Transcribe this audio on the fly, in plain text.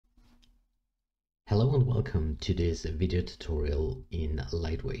Hello and welcome to this video tutorial in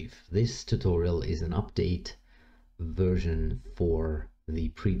LightWave. This tutorial is an update version for the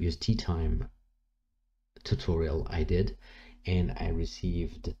previous tea time tutorial I did, and I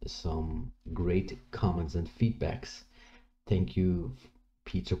received some great comments and feedbacks. Thank you,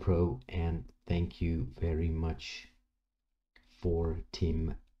 Peter Pro, and thank you very much for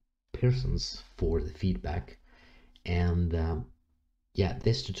Tim Pearsons for the feedback. And yeah,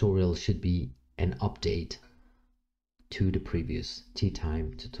 this tutorial should be an update to the previous tea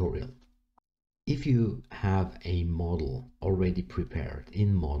time tutorial. If you have a model already prepared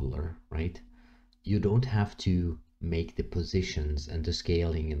in Modeler, right, you don't have to make the positions and the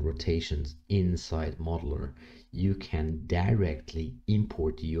scaling and rotations inside Modeler. You can directly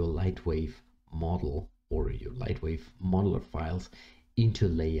import your LightWave model or your LightWave modeler files into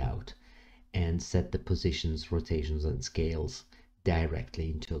layout and set the positions, rotations, and scales directly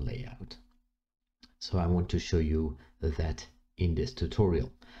into layout. So I want to show you that in this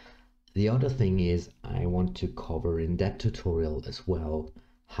tutorial. The other thing is I want to cover in that tutorial as well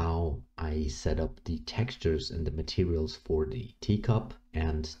how I set up the textures and the materials for the teacup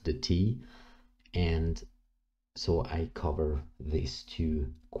and the tea. And so I cover these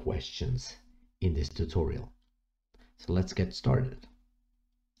two questions in this tutorial. So let's get started.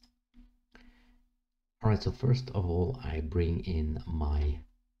 All right, so first of all, I bring in my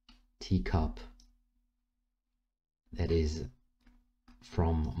teacup that is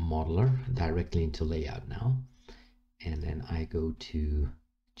from Modeler directly into layout now, and then I go to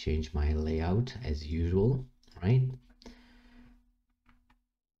change my layout as usual, right?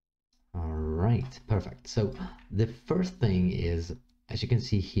 All right, perfect. So the first thing is, as you can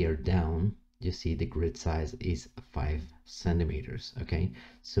see here down, you see the grid size is 5 centimeters. Okay,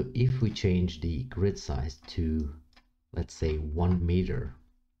 so if we change the grid size to, let's say, 1 meter,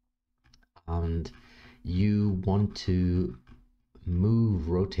 and you want to move,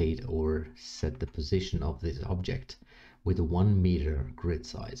 rotate, or set the position of this object with a 1 meter grid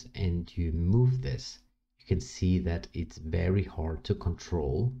size, and you move this, you can see that it's very hard to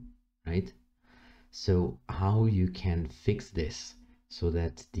control, right? So how you can fix this so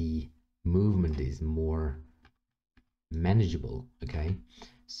that the movement is more manageable, okay?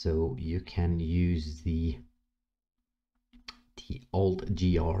 So you can use the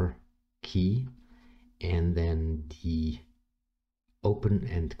Alt-GR key and then the open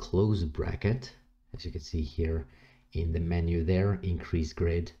and close bracket, as you can see here in the menu there, increase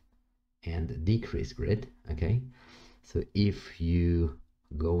grid and decrease grid. Okay, so if you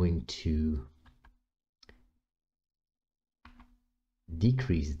going to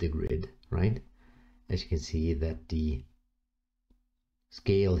decrease the grid, right, as you can see that the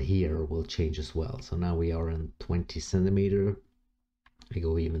scale here will change as well. So now we are on 20 centimeter. I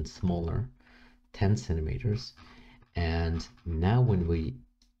go even smaller, 10 centimeters. And now when we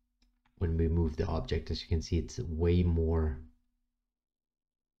move the object, as you can see, it's way more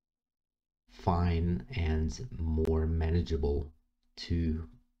fine and more manageable to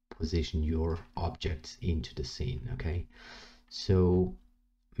position your objects into the scene. Okay, so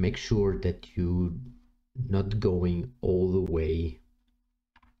make sure that you not going all the way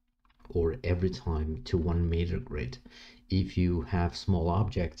or every time to 1 meter grid. If you have small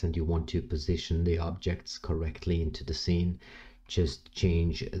objects and you want to position the objects correctly into the scene, just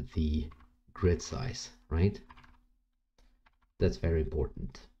change the grid size, right? That's very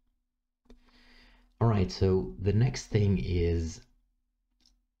important. All right, so the next thing is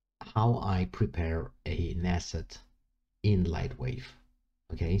how I prepare an asset in LightWave.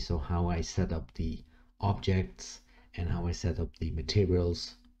 Okay, so how I set up the objects and how I set up the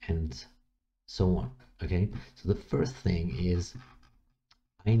materials and so on. Okay, so the first thing is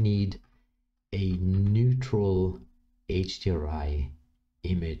I need a neutral HDRI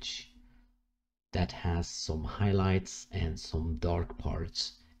image that has some highlights and some dark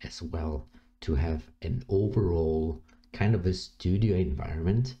parts as well, to have an overall kind of a studio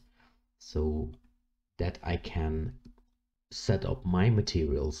environment so that I can set up my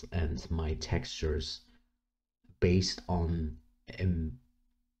materials and my textures based on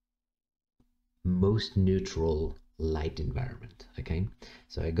most neutral light environment. Okay,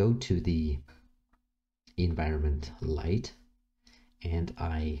 so I go to the environment light and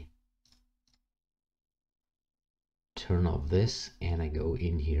I turn off this, and I go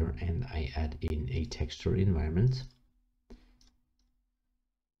in here and I add in a texture environment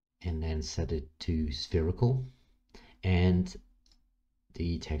and then set it to spherical and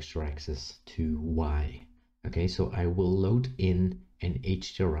the texture axis to Y. Okay, so I will load in an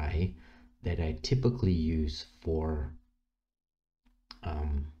HDRI that I typically use for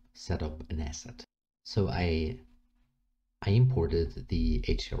set up an asset. So I imported the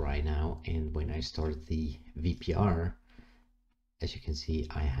HDRI now, and when I start the VPR, as you can see,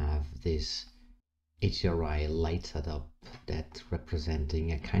 I have this HDRI light setup that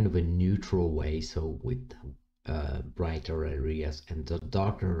representing a kind of a neutral way, so with brighter areas and the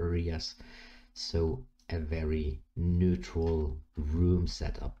darker areas, so a very neutral room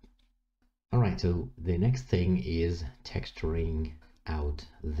setup. Alright, so the next thing is texturing out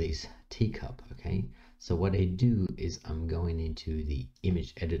this teacup, okay? So what I do is I'm going into the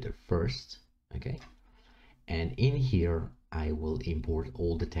image editor first, okay? And in here, I will import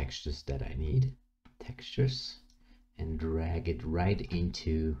all the textures that I need, textures, and drag it right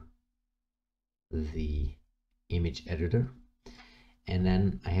into the image editor. And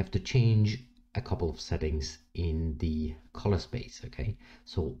then I have to change a couple of settings in the color space, okay?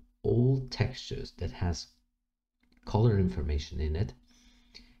 So all textures that has color information in it,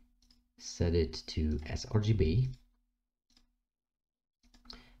 set it to sRGB,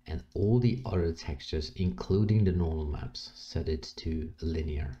 and all the other textures, including the normal maps, set it to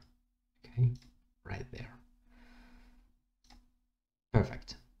linear, okay? Right there.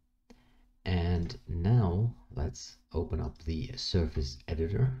 Perfect. And now let's open up the surface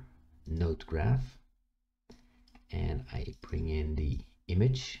editor, node graph, and I bring in the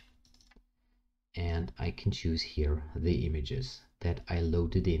image, and I can choose here the images that I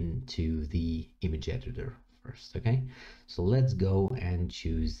loaded into the image editor first, okay? So let's go and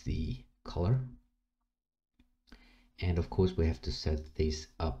choose the color. And of course we have to set this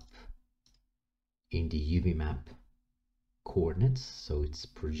up in the UV map coordinates so it's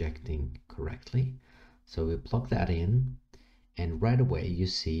projecting correctly. So we plug that in, and right away you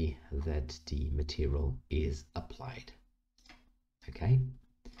see that the material is applied. Okay,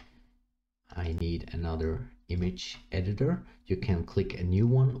 I need another image editor. You can click a new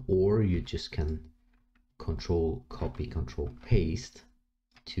one, or you just can control copy, control paste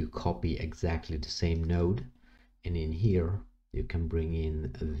to copy exactly the same node. And in here you can bring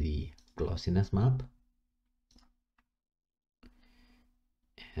in the glossiness map,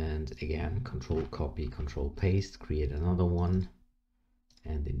 and again control copy, control paste, create another one,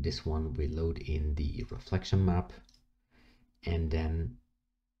 and in this one we load in the reflection map. And then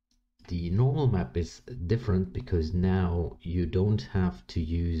the normal map is different because now you don't have to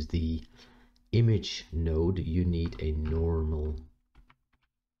use the image node, you need a normal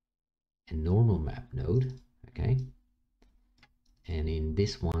map node, okay? And in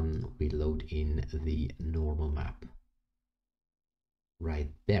this one we load in the normal map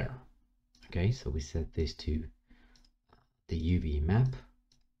right there. Okay, so we set this to the UV map,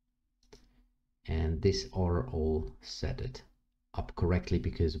 and these are all set it up correctly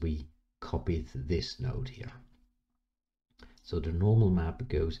because we copied this node here. So the normal map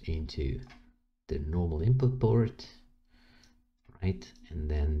goes into the normal input port, right?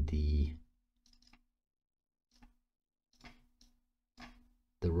 And then the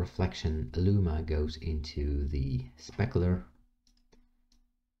reflection luma goes into the specular,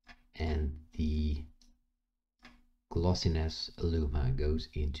 and the glossiness luma goes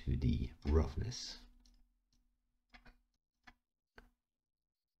into the roughness.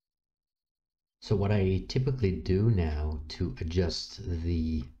 So what I typically do now to adjust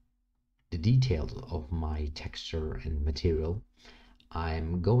the details of my texture and material,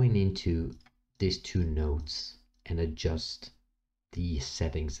 I'm going into these two nodes and adjust the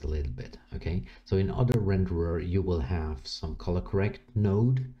settings a little bit, okay? So in other renderer you will have some color correct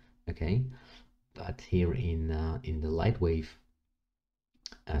node, okay? But here in the LightWave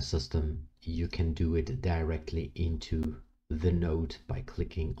system, you can do it directly into the node by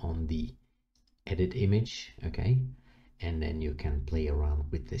clicking on the edit image, okay? And then you can play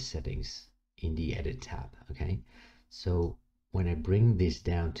around with the settings in the edit tab, okay? So when I bring this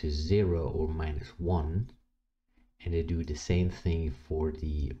down to 0 or -1, and I do the same thing for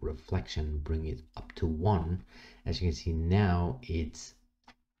the reflection, bring it up to 1, as you can see now it's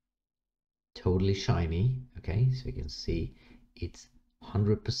totally shiny, okay? So you can see it's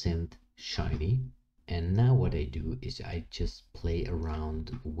 100% shiny. And now what I do is I just play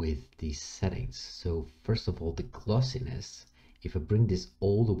around with these settings. So first of all, the glossiness, if I bring this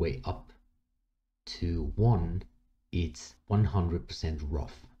all the way up to 1, it's 100%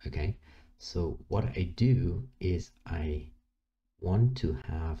 rough, okay? So what I do is I want to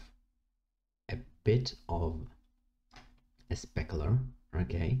have a bit of a specular,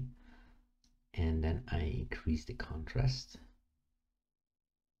 okay? And then I increase the contrast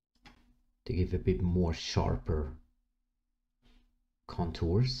to give a bit more sharper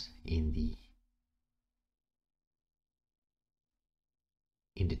contours in the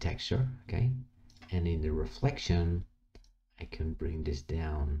texture, okay? And in the reflection, I can bring this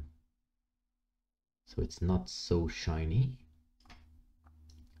down so it's not so shiny,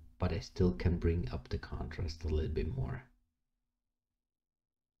 but I still can bring up the contrast a little bit more.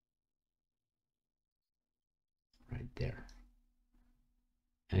 Right there.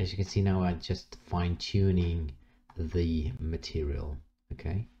 And as you can see now, I'm just fine-tuning the material.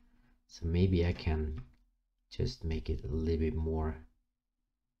 Okay, so maybe I can just make it a little bit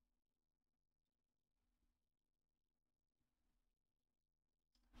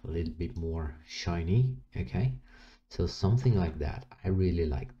more shiny. Okay, so something like that. I really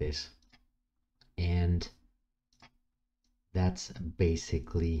like this, and that's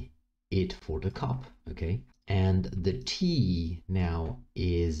basically it for the cup. Okay, and the tea now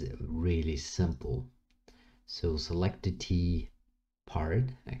is really simple. So select the tea part.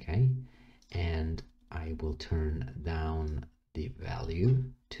 Okay, and I will turn down the value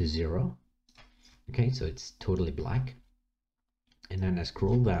to 0. Okay, so it's totally black. And then I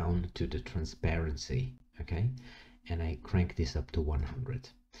scroll down to the transparency. Okay, and I crank this up to 100.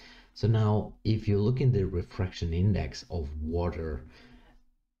 So now if you look in the refraction index of water,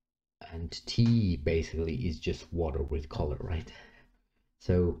 and tea basically is just water with color, right?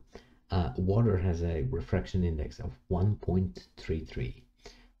 So water has a refraction index of 1.33.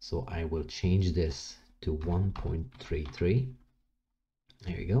 So I will change this to 1.33.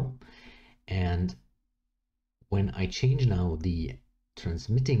 There you go. And when I change now the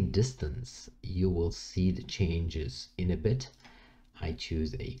transmitting distance, you will see the changes in a bit. I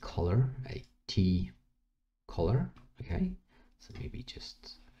choose a color, a T color. Okay, so maybe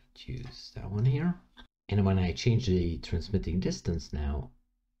just choose that one here. And when I change the transmitting distance now,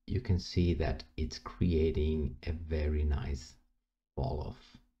 you can see that it's creating a very nice fall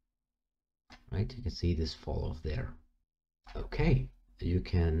off. Right, you can see this fall off there. Okay, you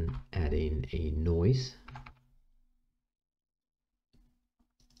can add in a noise.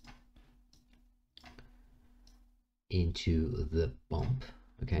 Into the bump.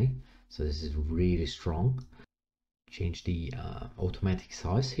 Okay, so this is really strong. Change the automatic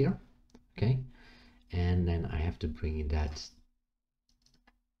size here. Okay, and then I have to bring that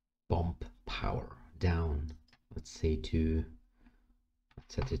bump power down. Let's say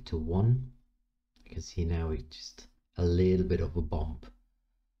let's set it to 1. You can see now it's just a little bit of a bump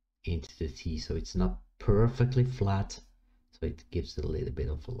into the T, so it's not perfectly flat, so it gives it a little bit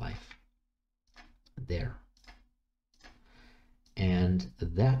of a life there. And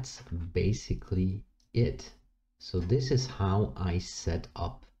that's basically it. So this is how I set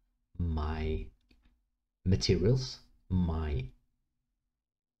up my materials, my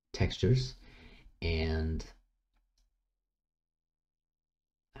textures, and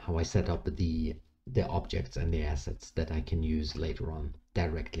how I set up the objects and the assets that I can use later on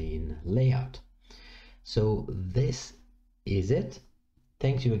directly in layout. So this is it.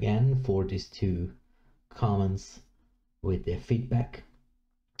 Thank you again for these 2 comments with their feedback.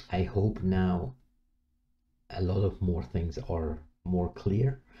 I hope now a lot of more things are more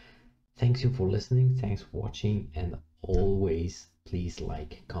clear. Thanks you for listening, thanks for watching, and always please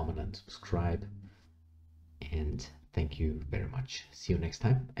like, comment, and subscribe. And thank you very much. See you next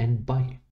time, and bye.